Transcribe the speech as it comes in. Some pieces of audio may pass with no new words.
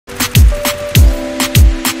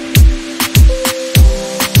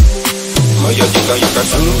Moja dzika i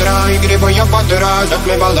Kassandra, игривая подра,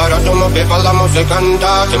 затмевала разум, убивала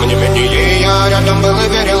музыканта. Тем не менее я рядом был и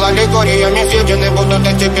верил аллегориями, съедены будут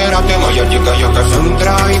эти пираты. Моя дикая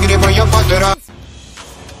Кассандра, игривая подра.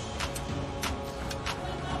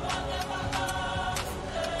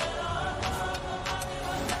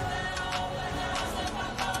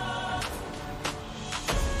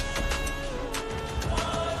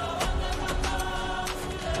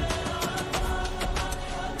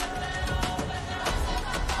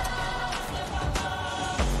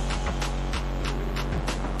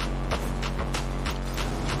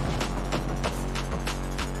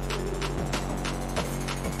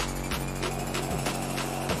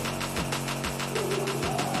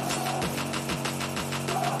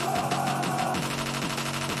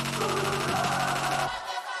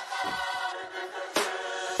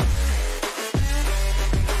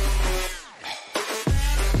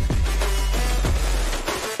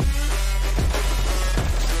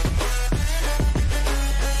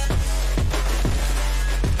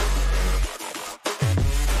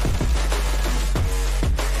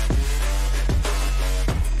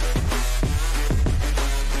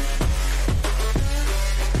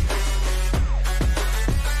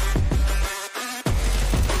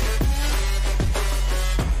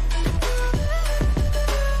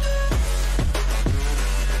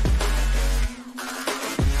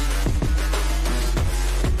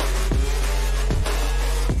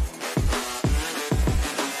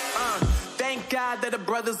 That the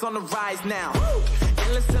brothers on the rise now.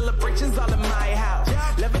 Endless celebrations all in my house.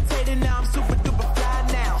 Levitating now, I'm super duper fly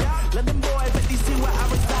now. London boys, let me see where I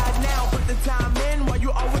reside now. Put the time in while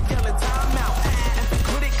you always yelling time out. And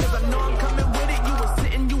quit it, cause I know I'm coming with it. You were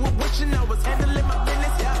sitting, you were wishing I was handling my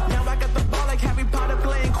business. Now I got the ball like Harry Potter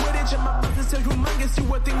playing Quidditch. And my business is humongous, you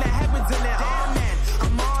would think that happens in it. Damn man,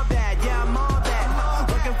 I'm all that, yeah I'm all that.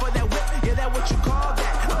 Working for that whip, yeah that what you call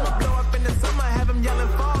that. I'ma blow up in the summer, have them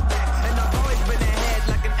yelling fall back. And I've always been ahead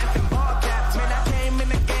like an effing ball cap. Man, I came in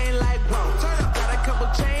the game like whoa. Got a couple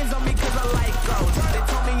chains on me cause I like gold. They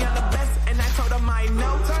told me I'm the best and I told them I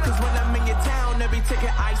know. Cause when I'm in your town, every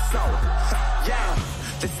ticket I sold. Yeah,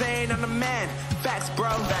 they saying I'm the man. Facts, bro.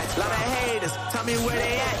 Facts. Lot of haters. Tell me where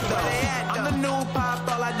they at, though. I'm the new pop,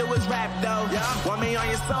 all I do is rap, though. Want me on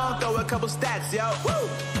your song, throw a couple stats, yo. Woo.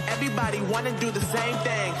 Everybody wanna do the same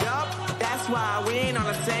thing. Yup. That's why we ain't on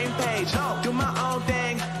the same page. Do my own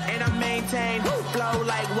thing, and I maintain. Flow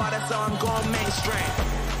like water, so I'm going mainstream.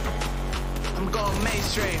 I'm going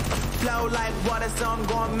mainstream. Flow like water, so I'm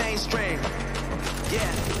going mainstream.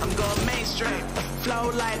 Yeah, I'm going mainstream. Flow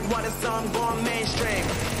like water, so I'm going mainstream.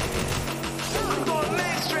 I'm going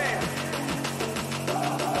mainstream.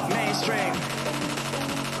 Mainstream.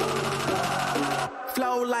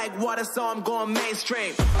 Flow like water, so I'm going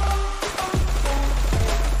mainstream.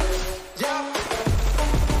 Yeah.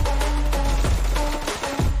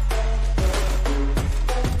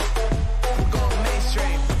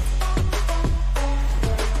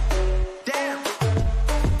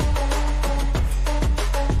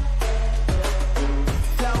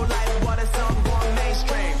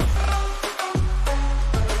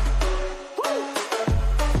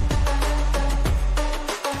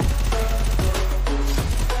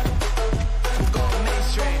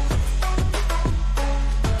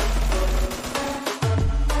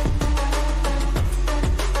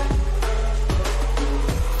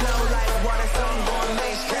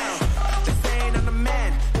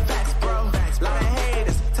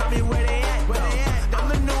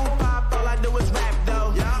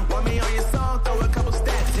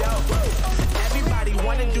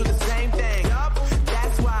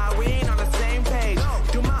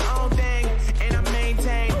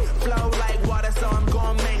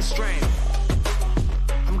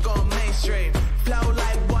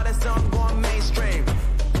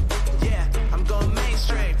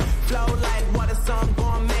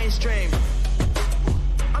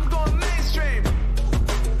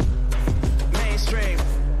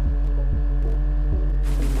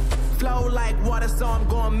 So I'm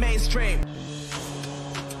going mainstream.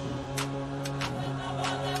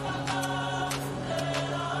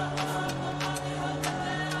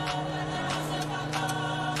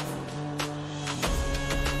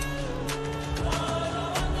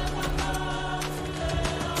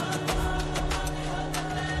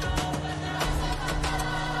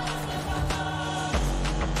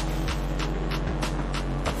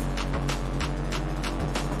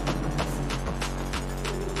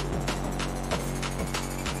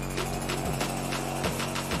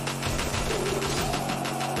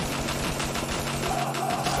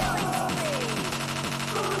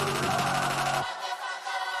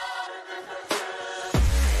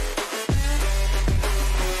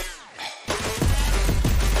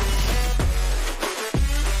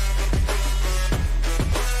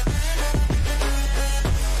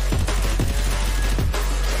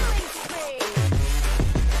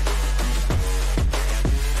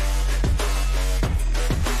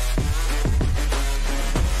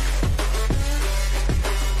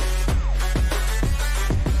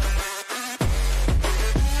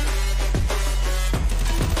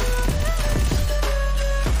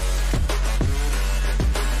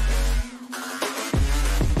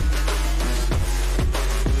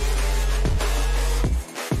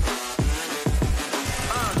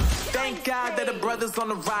 proud that the brothers on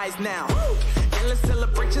the rise now. Endless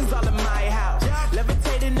celebrations all in my house.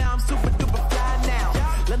 Levitating now, I'm super duper fly now.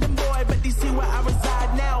 London boy, but DC where I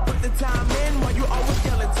reside now. Put the time in while you always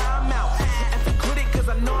yelling time out. And to quit it, cause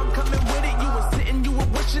I know I'm coming with it. You were sitting, you were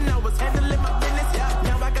wishing I was handling my business.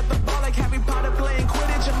 Now I got the ball like Harry Potter playing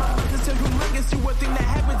Quidditch. And my business so humongous, you would think that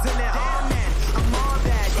happens in it. Oh man, I'm all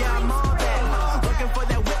that, yeah, I'm all that. Looking for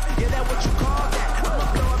that whip, yeah, that what you call that. I'ma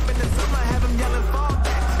blow up in the summer, have them yelling fall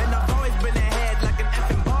back. And I've always been ahead like an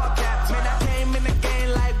effing ball cap. Man, I came in the game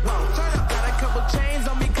like, whoa. Got a couple chains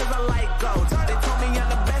on me cause I like gold. They told me I'm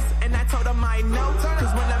the best and I told them I know.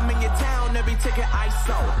 Cause when I'm in your town, every ticket I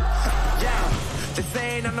sold. Yeah, they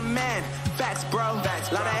saying I'm the man. Facts, bro.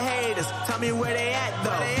 Lot of haters, tell me where they at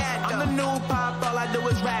though. I'm the new pop, all I do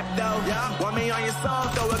is rap though. Want me on your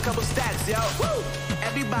song, throw a couple stacks, yo. Woo!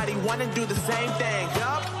 Everybody wanna do the same thing.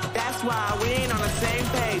 That's why we ain't on the same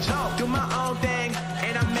page. Do my own thing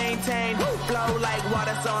and I maintain. Flow like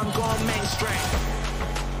water, so I'm going mainstream.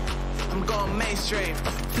 I'm going mainstream.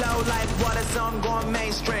 Flow like water, so I'm going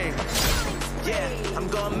mainstream. Yeah, I'm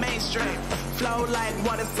going mainstream. Flow like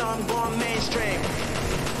water, so I'm going mainstream.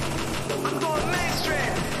 I'm going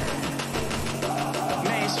mainstream.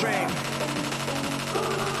 Mainstream.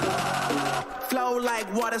 Flow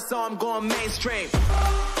like water, so I'm going mainstream.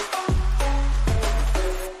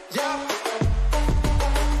 Yeah.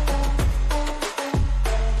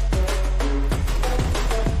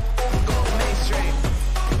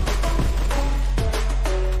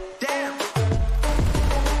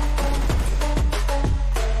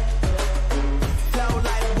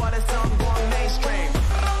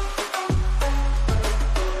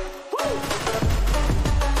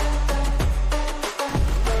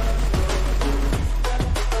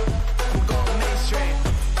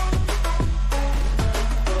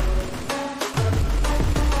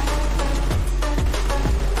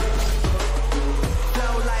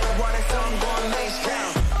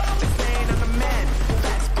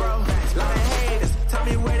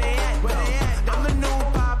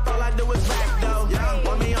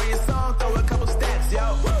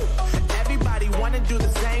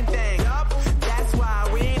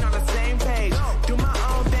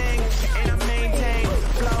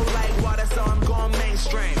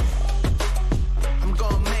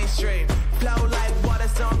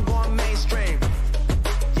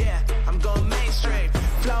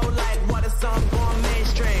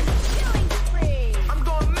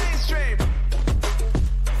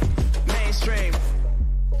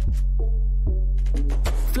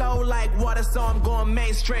 Flow like water, so I'm going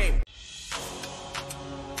mainstream.